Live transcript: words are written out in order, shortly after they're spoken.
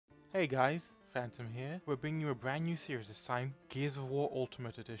Hey guys, Phantom here. We're bringing you a brand new series this time, Gears of War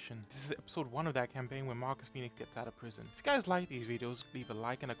Ultimate Edition. This is episode 1 of that campaign where Marcus Phoenix gets out of prison. If you guys like these videos, leave a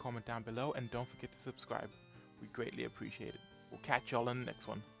like and a comment down below and don't forget to subscribe. We greatly appreciate it. We'll catch y'all in the next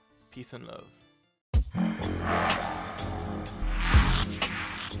one. Peace and love.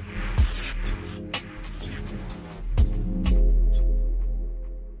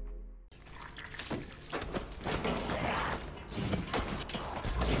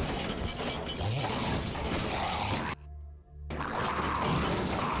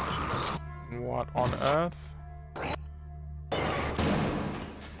 What on earth?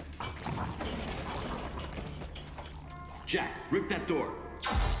 Jack, rip that door.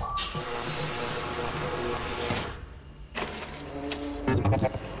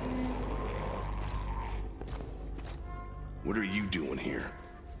 What are you doing here?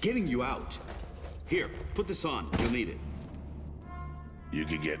 Getting you out. Here, put this on. You'll need it. You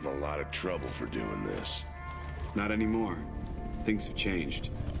could get in a lot of trouble for doing this. Not anymore. Things have changed.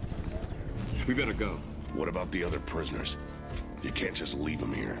 We better go. What about the other prisoners? You can't just leave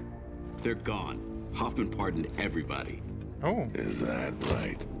them here. They're gone. Hoffman pardoned everybody. Oh. Is that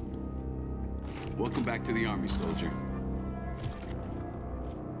right? Welcome back to the army, soldier.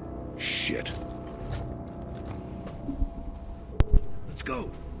 Shit. Let's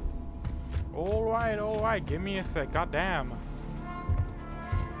go. Alright, give me a sec, goddamn.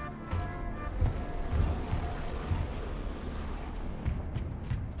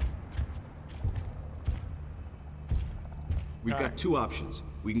 We've got two options.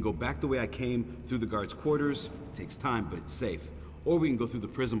 We can go back the way I came, through the guards' quarters. It takes time, but it's safe. Or we can go through the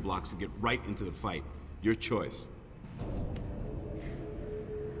prison blocks and get right into the fight. Your choice.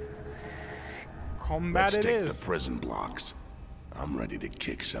 Combat Let's it take is. the prison blocks. I'm ready to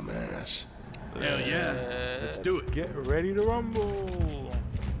kick some ass. Hell yeah, let's do it. Get ready to rumble.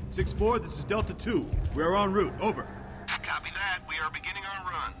 6-4, this is Delta 2. We are en route, over. Copy that. We are beginning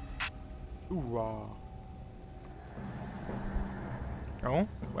our run. Hoorah. Oh,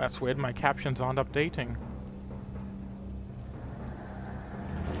 that's weird. My captions aren't updating.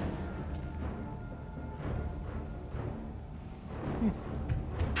 Hmm.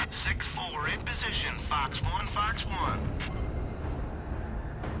 6-4 in position. Fox 1, Fox 1.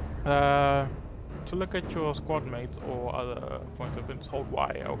 To look at your squad mates or other points of interest, hold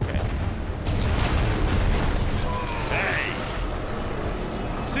Y. Okay. Hey!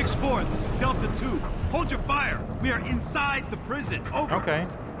 6-4, this is Delta 2. Hold your fire. We are inside the prison. Over. Okay.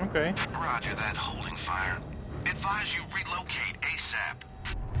 Roger that. Holding fire. Advise you relocate ASAP.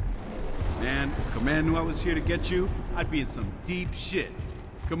 Man, if Command knew I was here to get you, I'd be in some deep shit.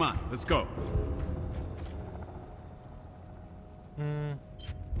 Come on, let's go.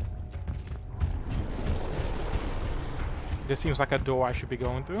 This seems like a door I should be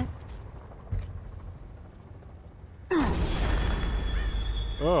going through.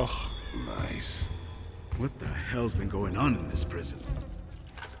 Ugh. Nice. What the hell's been going on in this prison?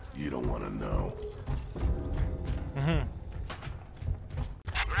 You don't want to know.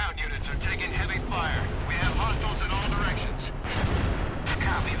 Ground units are taking heavy fire. We have hostiles in all directions.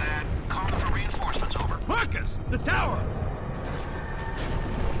 Copy that. Call for reinforcements, over. Marcus! The tower!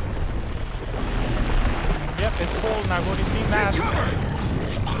 Yep, it's fallen. I've already seen that.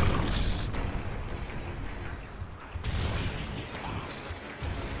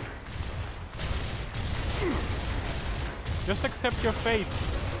 Just accept your fate.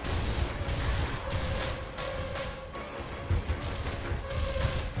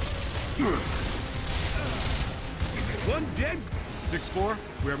 One dead. 6-4,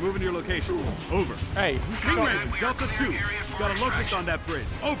 we are moving to your location. Over. Hey, King Raven, Delta 2. We've got a locust on that bridge.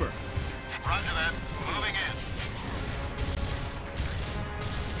 Over. Roger that. Moving in.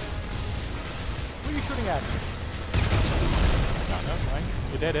 who are you shooting at? No, never mind.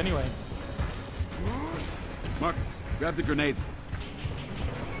 You're dead anyway. Marcus, grab the grenades.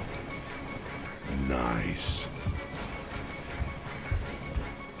 Nice.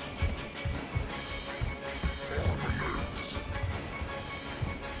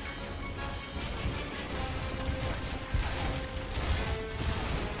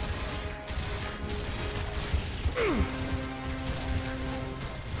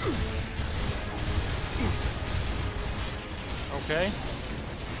 Okay.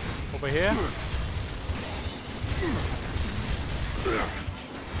 Over here.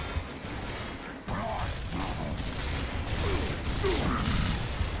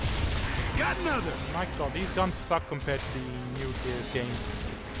 Got another. My god, these guns suck compared to the new Gears games.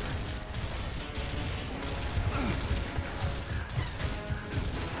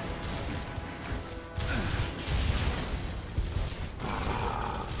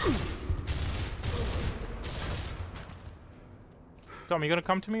 Tom, you gonna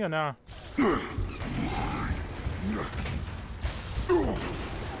come to me or no?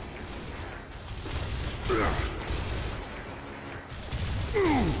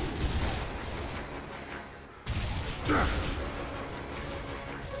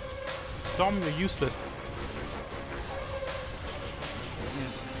 Dom, you're useless.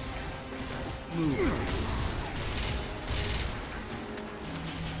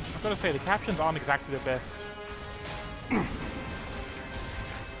 I've got to say, the captions aren't exactly the best.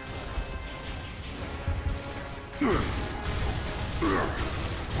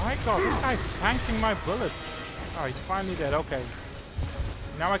 My god, this guy's tanking my bullets. Oh, he's finally dead. Okay.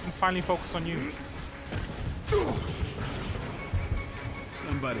 Now I can finally focus on you.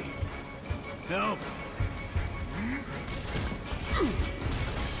 Somebody. Help!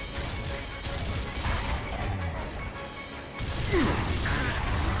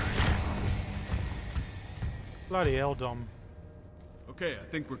 Bloody hell, Dom. Okay, I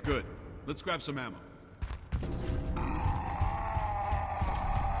think we're good. Let's grab some ammo.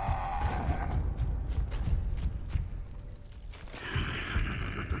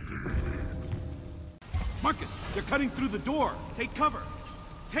 Marcus, they're cutting through the door. Take cover.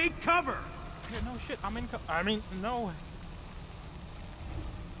 Take cover! Yeah, no shit, I'm in cover. I mean, no.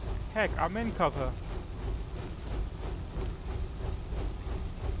 Heck, I'm in cover.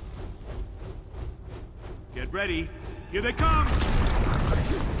 Get ready. Here they come!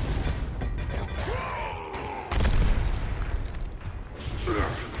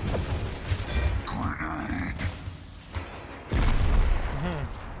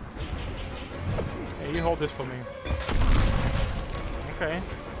 Hey, you hold this for me. Okay.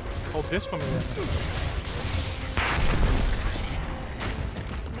 Hold this for me then.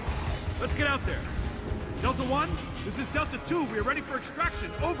 Let's get out there. Delta 1, this is Delta 2. We are ready for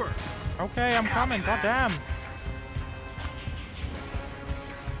extraction. Over. Okay, I'm coming. Goddamn.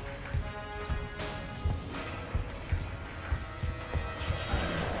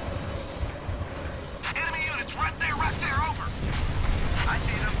 Enemy units right there, over. I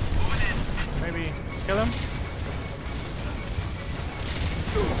see them. Moving in. Maybe kill him.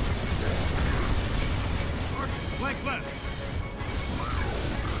 Flank left.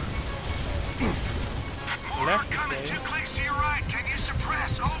 More Left, are coming. okay. 2 clicks to your right. Can you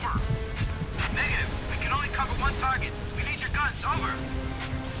suppress? Over. Negative. We can only cover 1 target. We need your guns. Over.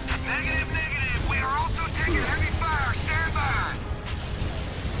 Negative. We are also taking heavy fire. Stand by.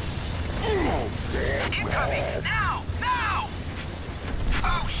 Incoming. Now.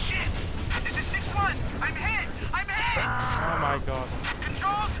 Oh, shit. This is 6-1. I'm hit. Oh my god.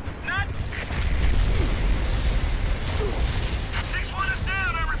 Controls, not. 6-1 is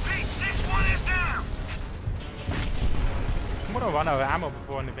down. I repeat, 6-1 is down. I'm gonna run out of ammo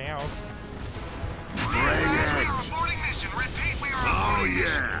before anything else. We are aborting mission. Repeat, we are aborting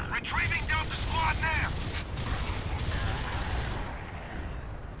mission. Retrieving Delta Squad now.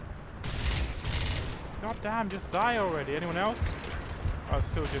 God damn, just die already. Anyone else? Oh, it's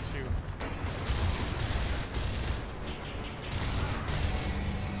still just you.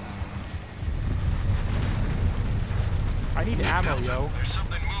 I need ammo, yo. There's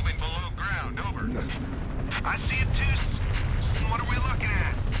something moving below ground. Over. I see it too. What are we looking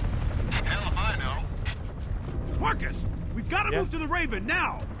at? Hell if I know. Marcus, we've got to Yes. move to the Raven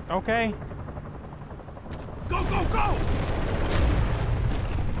now. Okay. Go!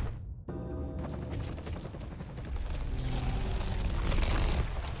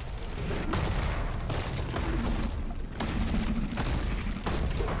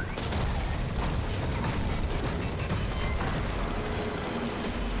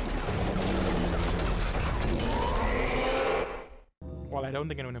 Well, I don't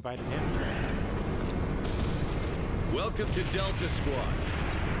think anyone invited him. Welcome to Delta Squad.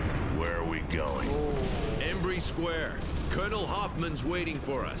 Where are we going? Embry Square. Colonel Hoffman's waiting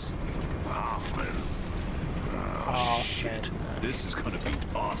for us. Hoffman. Oh, shit. This is gonna be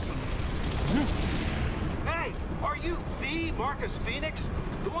awesome. Hey, are you the Marcus Phoenix?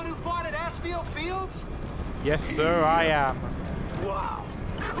 The one who fought at Asfield Fields? Yes, sir, I am. Wow,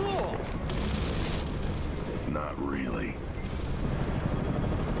 cool! Not really.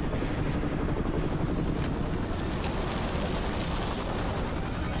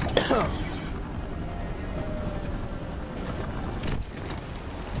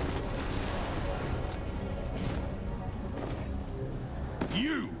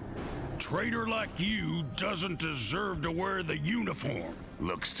 You! Traitor like you doesn't deserve to wear the uniform.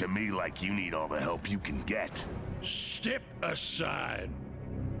 Looks to me like you need all the help you can get. Step aside.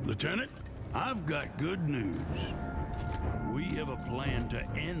 Lieutenant, I've got good news. We have a plan to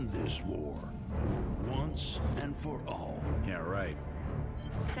end this war. Once and for all. Yeah, right.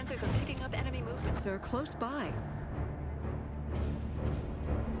 Sensors are picking up enemy movement, sir, close by.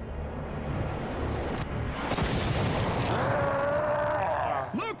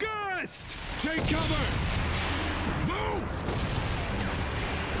 Locust! Take cover! Move!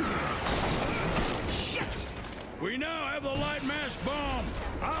 Shit! We now have the light mass bomb.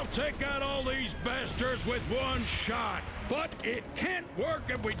 I'll take out all these bastards with one shot. But it can't work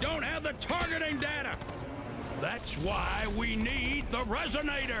if we don't have the targeting data. That's why we need the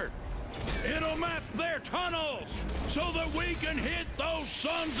resonator. It'll map their tunnels so that we can hit those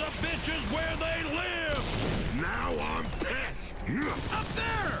sons of bitches where they live. Now I'm pissed. Up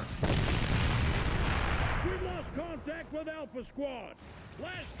there! We've lost contact with Alpha Squad.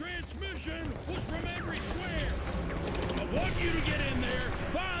 Last transmission was from every square. I want you to get in there,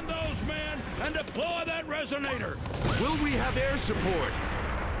 find those men, and deploy that resonator. Will we have air support?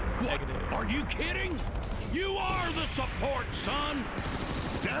 What? Are you kidding? You are the support, son!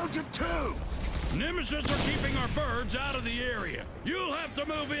 Down to 2! Nemesis are keeping our birds out of the area. You'll have to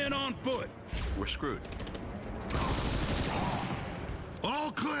move in on foot. We're screwed.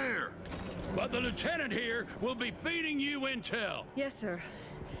 All clear! But the lieutenant here will be feeding you intel. Yes, sir.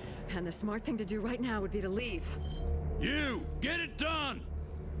 And the smart thing to do right now would be to leave. You, get it done!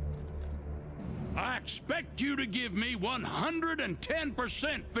 I expect you to give me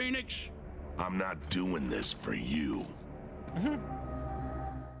 110%, Phoenix. I'm not doing this for you.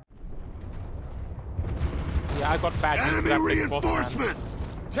 Yeah, I got bad news for that big boss man.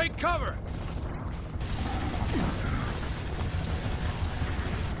 Take cover!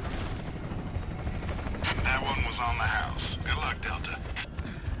 That one was on the house. Good luck, Delta.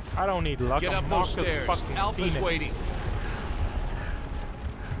 I don't need luck. Get I'm up those Marcus stairs. fucking Alpha's Phoenix. waiting.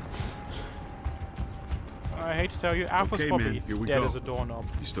 I hate to tell you, Alpha's Okay, probably man, here we dead go. as a doorknob.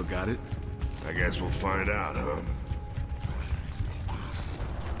 You still got it? I guess we'll find out, huh?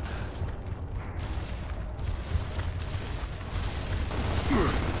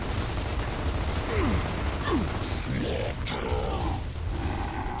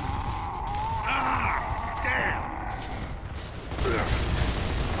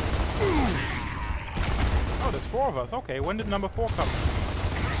 Oh, there's 4 of us. Okay, when did number 4 come?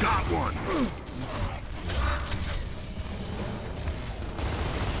 Got one!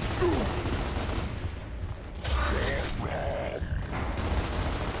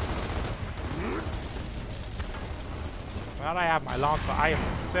 Now that I have my lancer, I am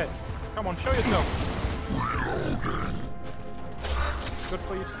set. Come on, show yourself. Good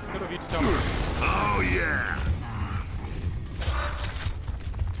for you. Good of you to tell me. Oh, yeah!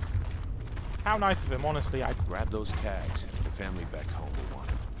 How nice of him, honestly. I. Grab those tags. The family back home will want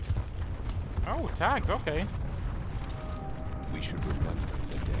them. Oh, tags. Okay. We should remember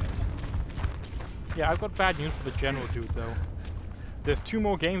the dead. Yeah, I've got bad news for the general dude, though. There's 2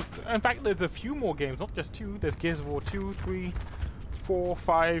 more games. In fact, there's a few more games, not just 2. There's Gears of War 2, 3, 4,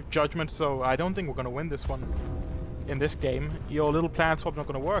 5, Judgment, so I don't think we're going to win this one in this game. Your little plan's probably not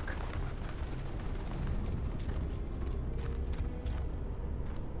going to work.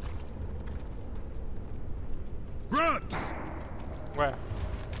 Grubs! Where?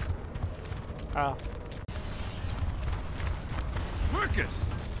 Ah.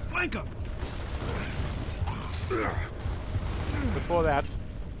 Marcus! Flank him! Before that.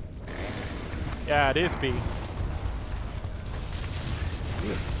 Yeah, it is B.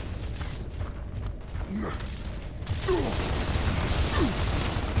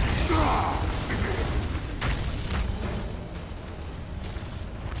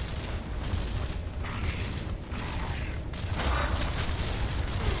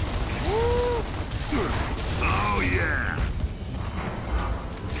 Oh, yeah!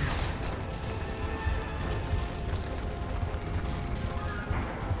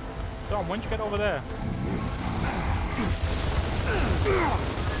 Dom, when'd you get over there?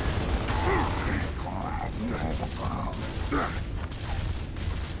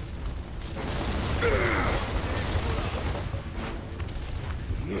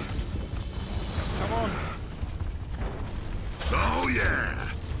 Come on. Oh, yeah!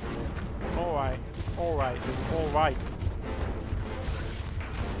 Alright. Alright. It's alright.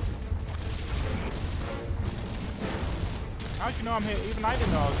 How'd you know I'm here? Even I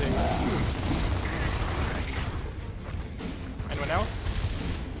didn't know I was here. Anyone else?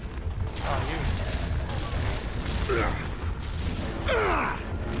 Oh, you.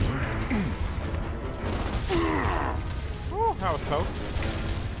 Ooh, that was close.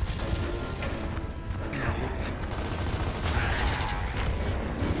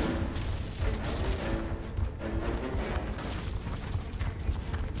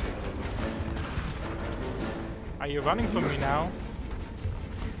 Are you running from me now?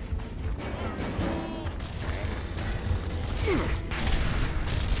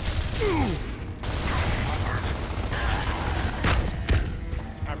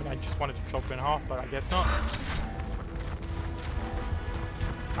 I mean, I just wanted to chop her in half, but I guess not.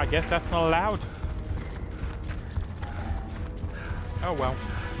 I guess that's not allowed. Oh well,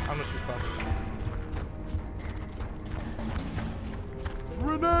 I'm not too fast.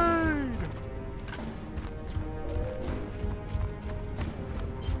 Grenade!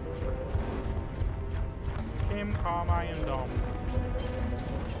 Kim, Carmine, Dom.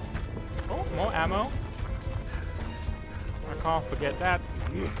 Oh, more ammo. I can't forget that.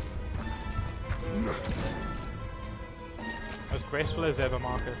 As graceful as ever,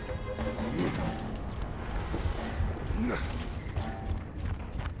 Marcus.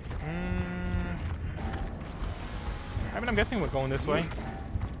 I mean, I'm guessing we're going this way.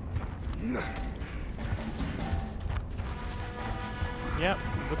 Yep,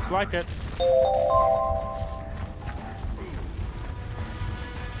 looks like it.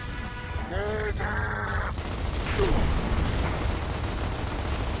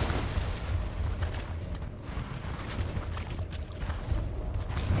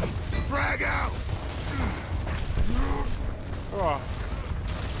 Frag out! Oh.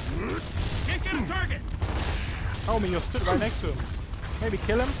 Can't get a target! Homie, you're stood right next to him. Maybe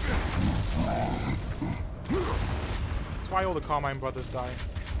kill him? That's why all the Carmine brothers die.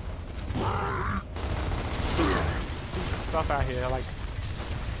 Stuff out here, like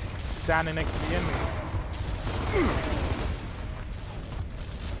standing next to the enemy.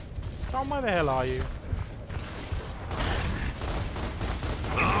 Tom, where the hell are you?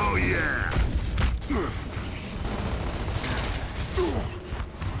 Oh yeah!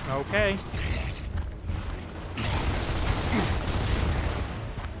 Okay.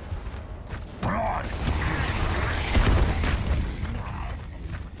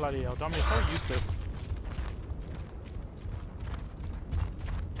 Bloody hell, Dom, you're so useless.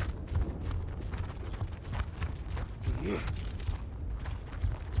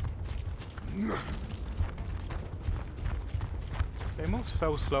 They move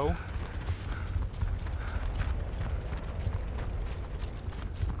so slow.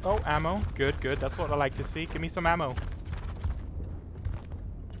 Oh, ammo. Good, good. That's what I like to see. Give me some ammo.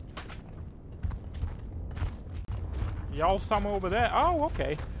 Y'all somewhere over there? Oh,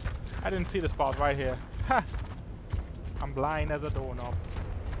 okay. I didn't see the spot right here. Ha! I'm blind as a doorknob.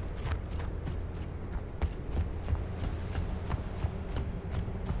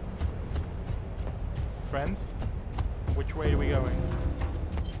 Friends, which way are we going?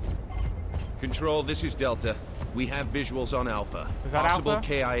 Control, this is Delta. We have visuals on Alpha. Is that Possible Alpha?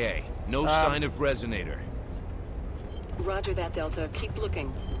 KIA. No sign of resonator. Roger that, Delta. Keep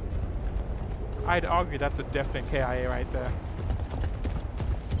looking. I'd argue that's a definite KIA right there.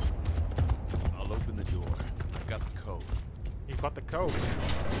 I'll open the door. I've got the code. You've got the code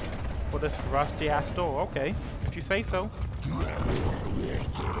for this rusty ass door. Okay, if you say so.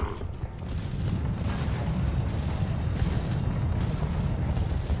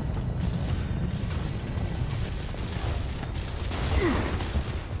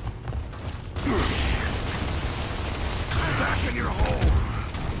 Back in your hole!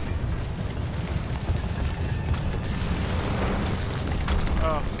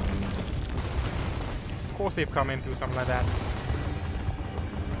 Of course they've come in through something like that.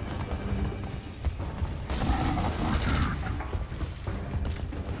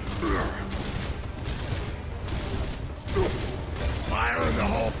 Fire in the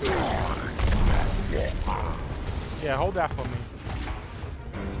hole! Yeah, hold that for me.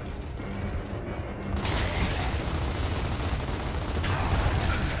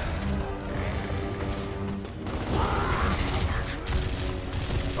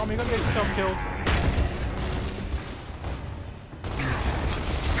 Tom, you're gonna get yourself killed.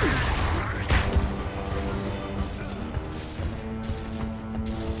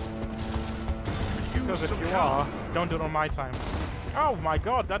 Because if you are, don't do it on my time. Oh my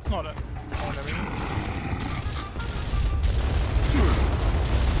god, that's not a... You know what I mean?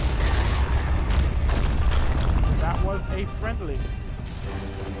 That was a friendly.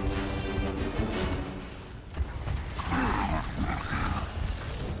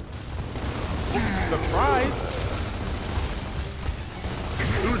 Surprise!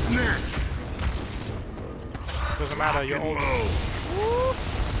 Who's next? Doesn't matter, you're old.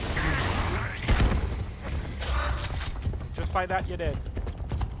 Just like that, you're dead.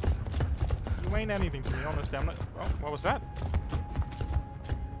 You ain't anything to me, honestly. I'm not... Oh, what was that?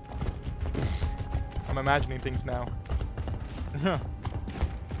 I'm imagining things now.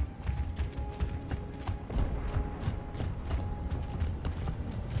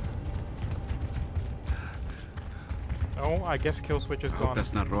 Oh, I guess kill switch is I hope gone.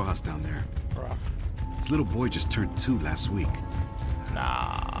 that's not Rojas down there. Rough. This little boy just turned 2 last week.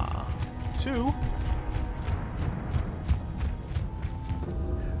 Nah. 2?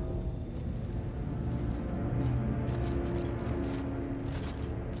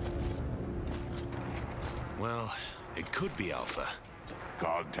 Well, it could be Alpha.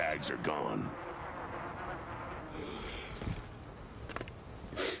 Cog tags are gone.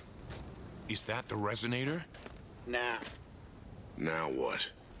 Is that the resonator? Nah. Now what?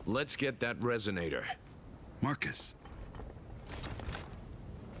 Let's get that resonator. Marcus.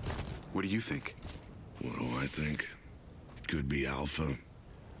 What do you think? What do I think? Could be Alpha,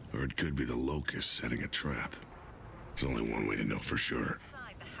 or it could be the Locusts setting a trap. There's only one way to know for sure.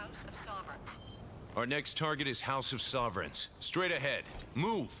 Inside the House of Sovereigns. Our next target is House of Sovereigns. Straight ahead.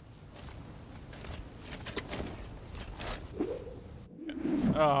 Move!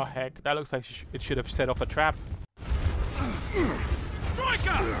 Oh, heck. That looks like it should have set off a trap.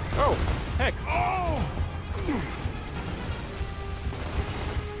 Oh, heck. Oh!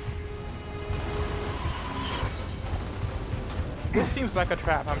 This seems like a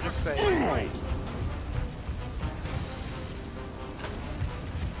trap, I'm just saying.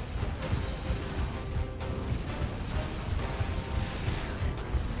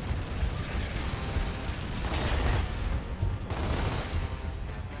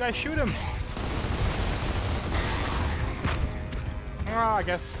 You guys shoot him! Oh, I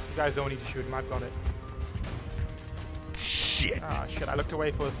guess you guys don't need to shoot him, I've got it. Shit! Ah, shit, I looked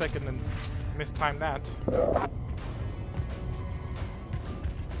away for a second and mistimed that.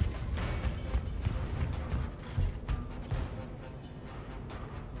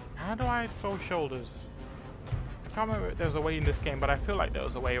 How do I throw shoulders? I can't remember if there's a way in this game, but I feel like there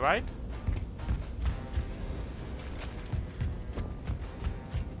was a way, right?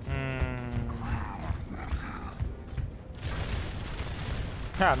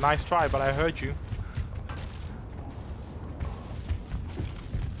 Yeah, nice try, but I heard you.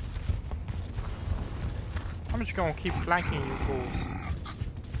 I'm just gonna keep flanking you fools.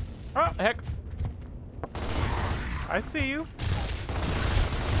 Oh, heck! I see you.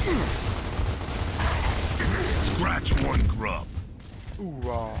 Scratch one grub.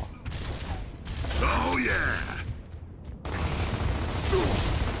 Hoorah. Oh yeah!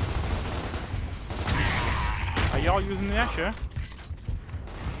 Are y'all using the Escher?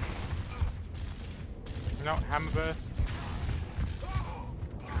 No, hammer burst.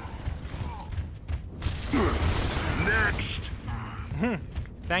 Next!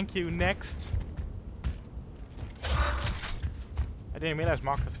 Thank you, next. I didn't realize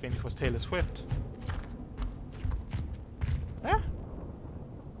Marcus Phoenix was Taylor Swift. Yeah?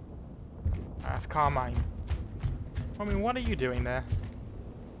 That's Carmine. I mean, what are you doing there?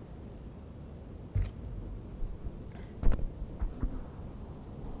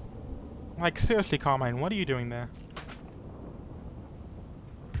 Like, seriously, Carmine, what are you doing there?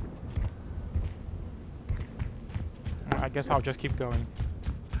 I guess I'll just keep going.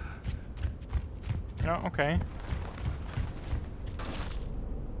 Oh, okay.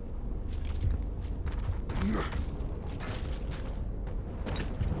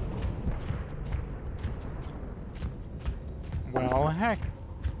 Well, heck.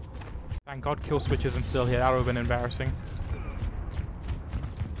 Thank God kill switch isn't still here. That would have been embarrassing.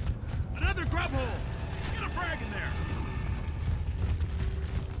 Another grub hole! Get a frag in there!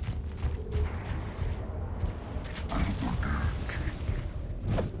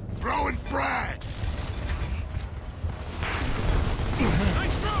 Throwing frag!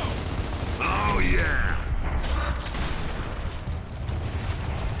 Nice throw! Oh yeah!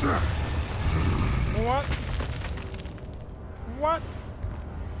 What? What?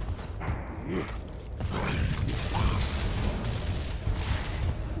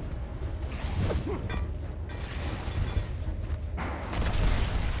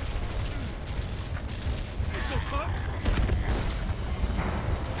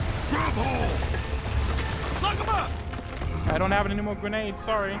 Grub hole! Lock him up! I don't have any more grenades,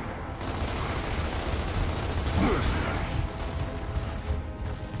 sorry.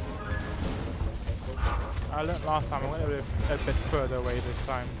 I learned last time, I went a bit further away this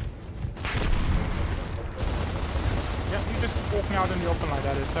time. Yeah, you just walking out in the open like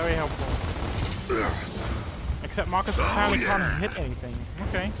that is very helpful. Except Marcus apparently can't hit anything.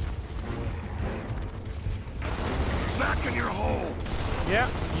 Okay. Back in your hole! Yeah,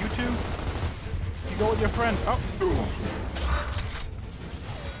 you too. You go with your friend. Oh.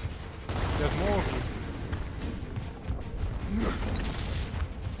 There's more of you.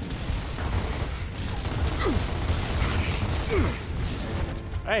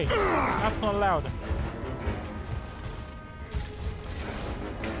 Hey, that's not allowed.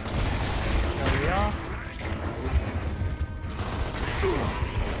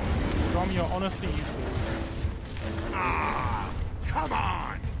 Dom, you're honestly useless. Ah, come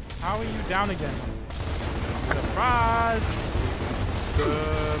on! How are you down again? Surprise!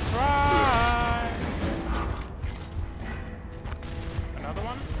 Surprise! Another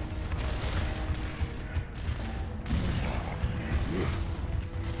one?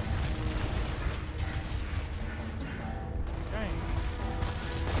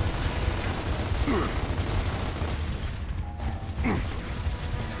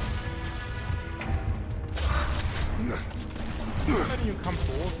 Why don't you come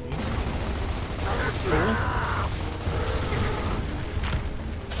towards me? Cool.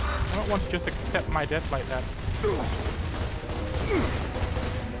 I don't want to just accept my death like that.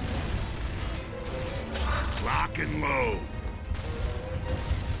 Lock and load.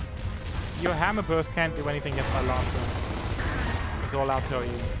 Your hammer burst can't do anything against my lancer. That's all I'll tell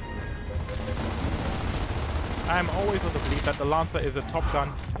you. I am always of the belief that the lancer is a top gun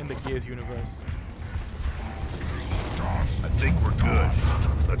in the Gears universe. I think we're good.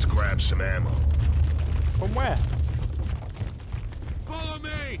 Let's grab some ammo. From where? Follow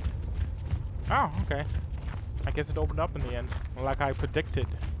me! Oh, okay. I guess it opened up in the end, like I predicted.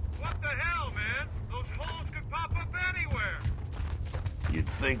 What the hell, man? Those holes could pop up anywhere. You'd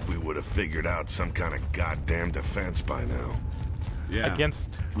think we would have figured out some kind of goddamn defense by now. Yeah.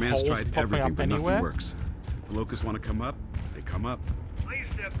 Against Command's holes tried popping everything, up but anywhere? nothing works. If the Locusts want to come up, they come up. I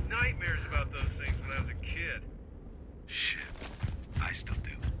used to have nightmares about those things when I was a kid. Shit. I still do.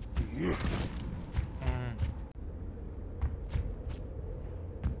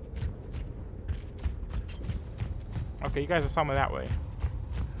 Okay, you guys are somewhere that way.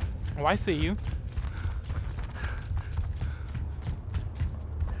 Oh, I see you.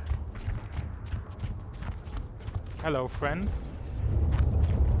 Hello, friends.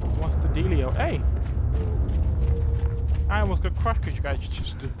 What's the dealio? Hey! I almost got crushed because you guys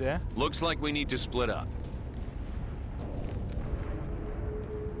just stood there. Looks like we need to split up.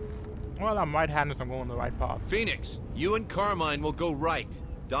 Well, I'm right-handed, so I'm going the right path. Phoenix, you and Carmine will go right.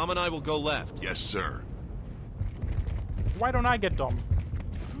 Dom and I will go left. Yes, sir. Why don't I get Dom?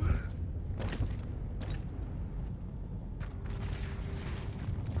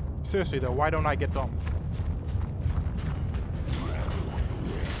 Seriously though, why don't I get Dom?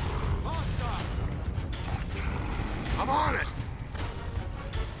 I'm on it!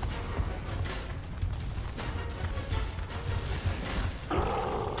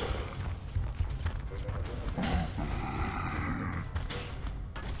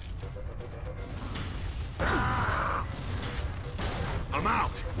 I'm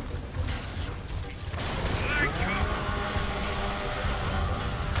out!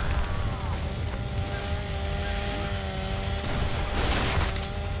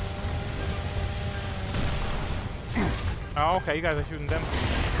 Oh, okay, you guys are shooting them.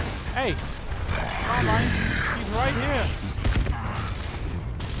 Hey! Carmine, he's right here!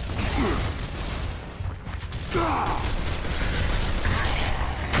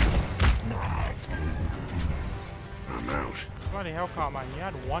 I'm out. Bloody hell, Carmine, you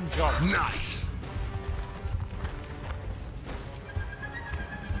had one job. Nice!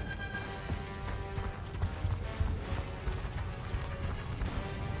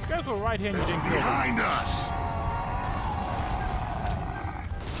 You guys were right here and you didn't kill them. Behind us!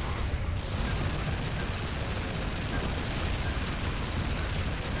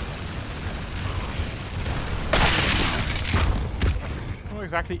 Not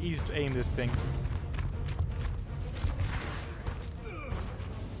exactly easy to aim this thing.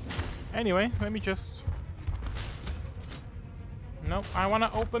 Anyway, let me just... Nope, I want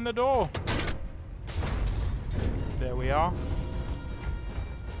to open the door. There we are.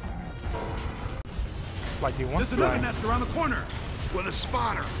 It's like he wants There's to another die. nest around the corner. With a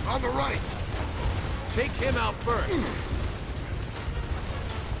spotter, on the right! Take him out first.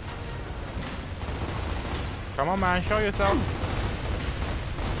 Come on, man, show yourself.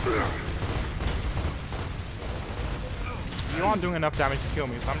 You aren't doing enough damage to kill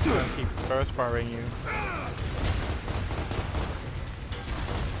me, so I'm just gonna keep burst firing you.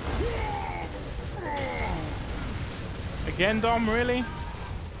 Again, Dom, really?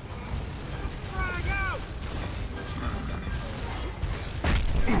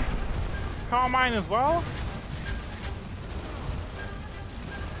 Carmine as well?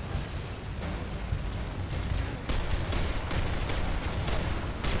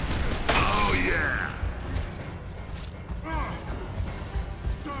 Oh, yeah!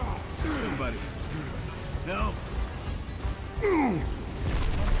 Somebody. Help! Oh,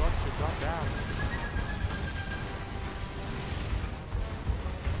 God, she dropped down.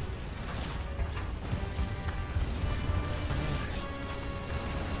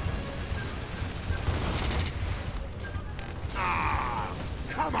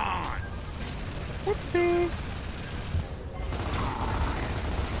 pussy!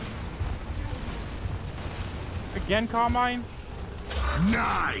 Again, Carmine?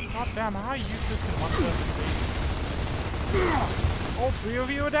 Nice! God damn, how useless can one person be? All three of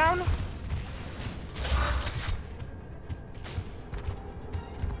you are down?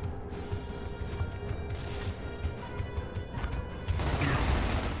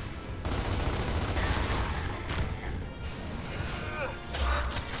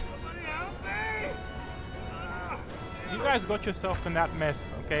 You guys got yourself in that mess,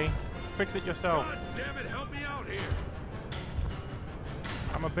 okay? Fix it yourself. God damn it, help me out here.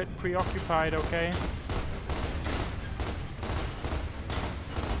 I'm a bit preoccupied, okay?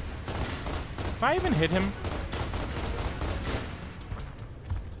 Can I even hit him?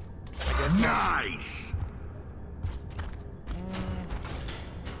 I guess not. Nice!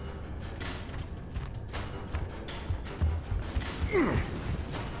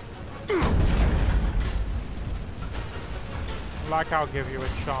 Like I'll give you a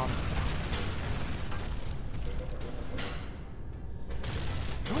chance.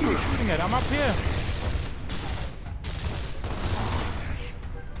 Who are you shooting at? I'm up here.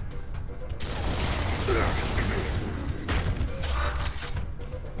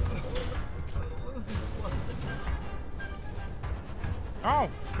 Oh,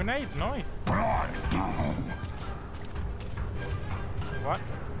 grenades, nice. What?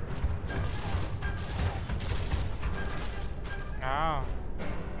 Ah.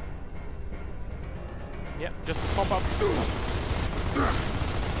 Yep, just pop up.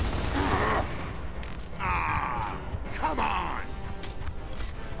 Ah! Come on!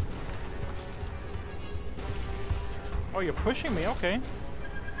 Oh, you're pushing me, okay.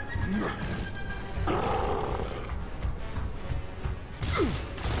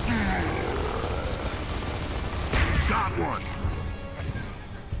 Got one!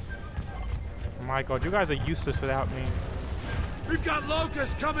 Oh my god, you guys are useless without me. We've got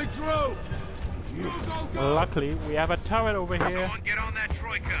Locusts coming through! Go, go, go! Luckily, we have a turret over here. Someone get on that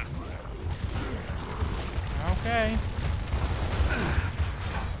troika. Okay.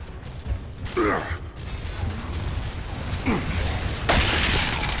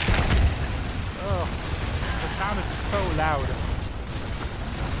 Oh, the sound is so loud.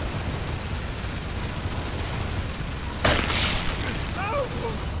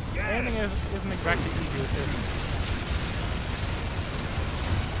 Aiming isn't exactly easy with this.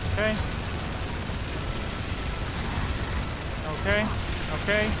 Okay. Okay.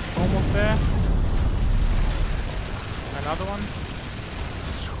 Okay. Almost there. Another one.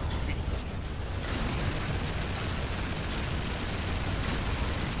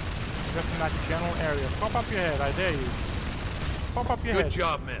 Just in that general area. Pop up your head, I dare you. Pop up your head. Good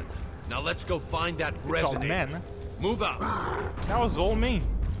job, men. Now let's go find that Good job, resonator. men. Move out. That was all me.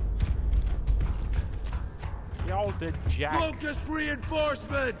 Y'all did jack. Locust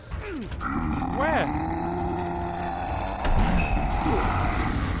reinforcements! Where?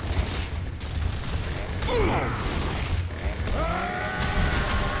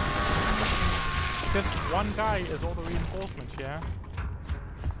 Just one guy is all the reinforcements, yeah?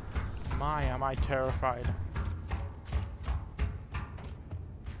 My, am I terrified.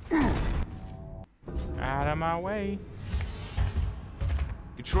 Out of my way.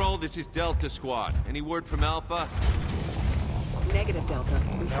 Control, this is Delta Squad. Any word from Alpha? Negative, Delta.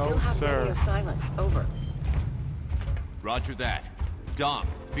 We No, still have sir. radio silence. Over. Roger that. Dom,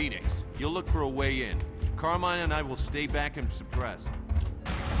 Phoenix, you'll look for a way in. Carmine and I will stay back and suppress.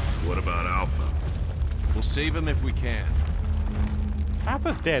 What about Alpha? We'll save him if we can.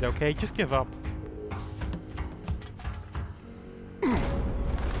 Alpha's dead, okay? Just give up.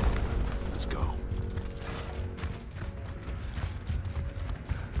 Let's go.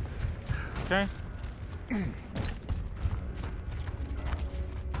 Okay?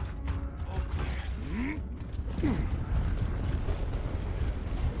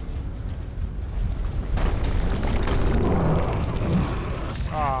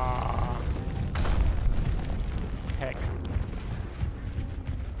 Ah. Heck.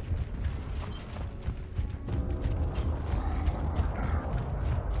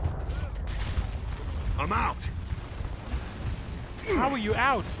 I'm out! How are you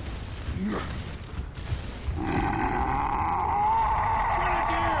out?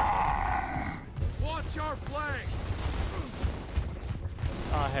 Watch our flank!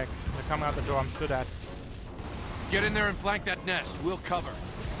 Ah, heck. They're coming out the door I'm stood at. Get in there and flank that nest. We'll cover.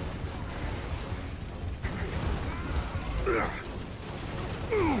 But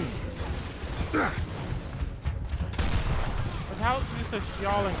how useless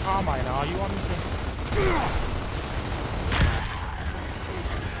y'all and Carmine are? You want me to...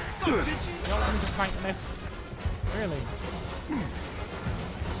 You don't want me to flank the nest? Really?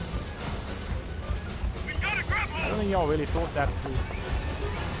 I don't think y'all really thought that through.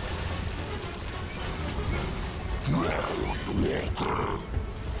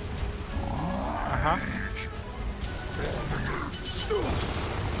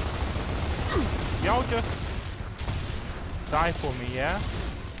 Y'all just die for me, yeah?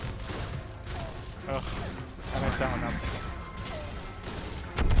 Ugh, I messed that one up.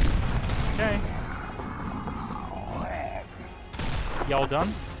 Okay. Y'all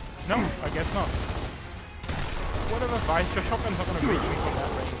done? No, I guess not. Whatever, Vice, your shotgun's not gonna reach me from that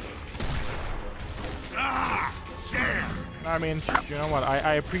range. I mean, you know what,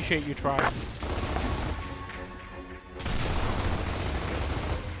 I appreciate you trying.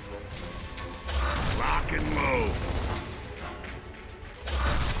 Lock and load.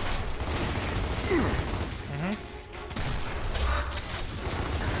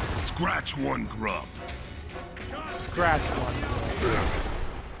 Scratch one grub. Scratch one.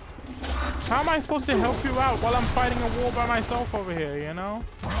 How am I supposed to help you out while I'm fighting a war by myself over here, you know?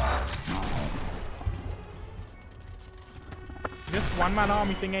 This one-man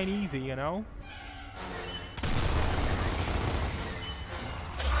army thing ain't easy, you know?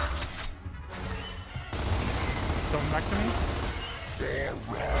 Coming back to me?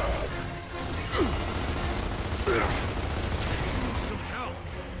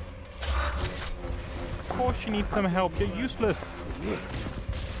 Of course you need some help, you're useless.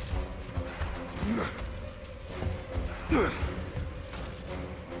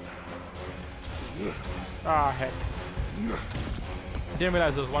 Ah, heck. I didn't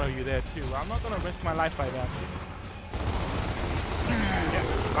realize there was one of you there too. I'm not gonna risk my life like that. Yeah,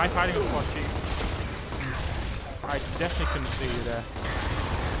 nice hiding spot, Chief. I definitely couldn't see you there.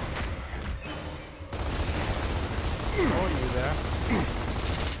 Oh, you there?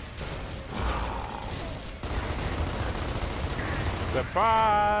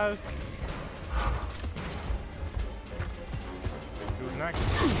 Surprise! Who's next?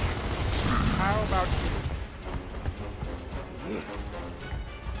 How about you?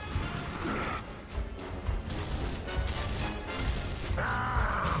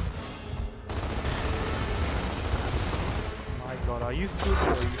 My God, are you stupid or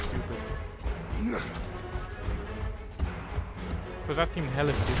are you stupid? Because that seemed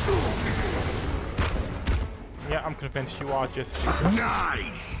hella stupid. Yeah, I'm convinced you are just stupid.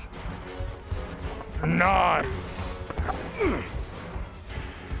 Nice! Nice!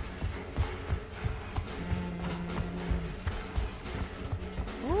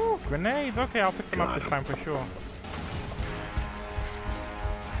 Ooh, grenades. Okay, I'll pick them up this time for sure.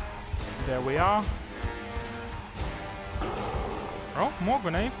 There we are. Oh, more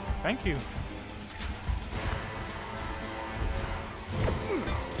grenades. Thank you.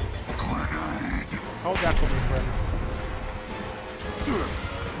 Hold that for me, friend.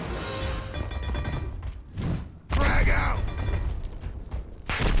 Frag out!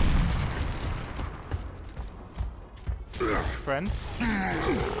 Friend?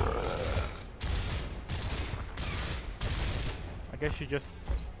 I guess you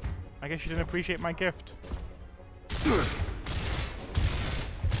didn't appreciate my gift.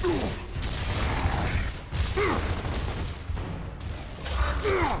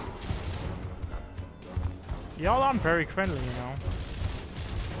 Y'all aren't very friendly, you know.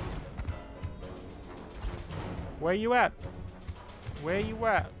 Where you at? Where you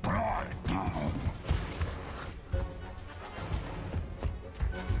at?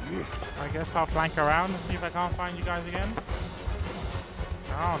 I guess I'll flank around and see if I can't find you guys again.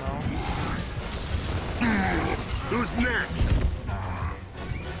 I don't know. Who's next?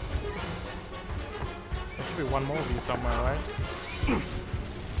 There should be one more of you somewhere, right?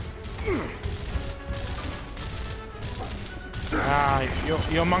 Ah,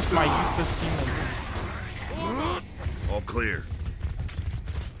 you're amongst my useless teammates. All clear.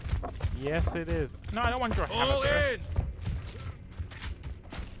 Yes, it is. No, I don't want your hammer. All in!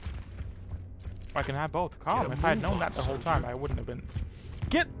 I can have both. Calm. If I had known that the whole time, I wouldn't have been.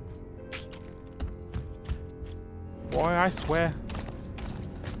 Get! Boy, I swear.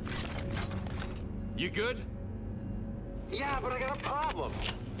 You good? Yeah, but I got a problem.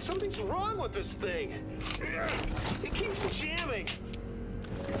 Something's wrong with this thing. It keeps jamming.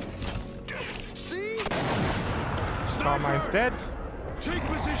 See? Carmine's dead. Take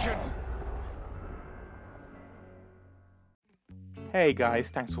position! Hey guys,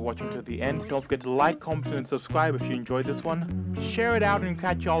 thanks for watching to the end. Don't forget to like, comment, and subscribe if you enjoyed this one. Share it out and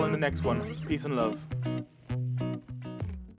catch y'all in the next one. Peace and love.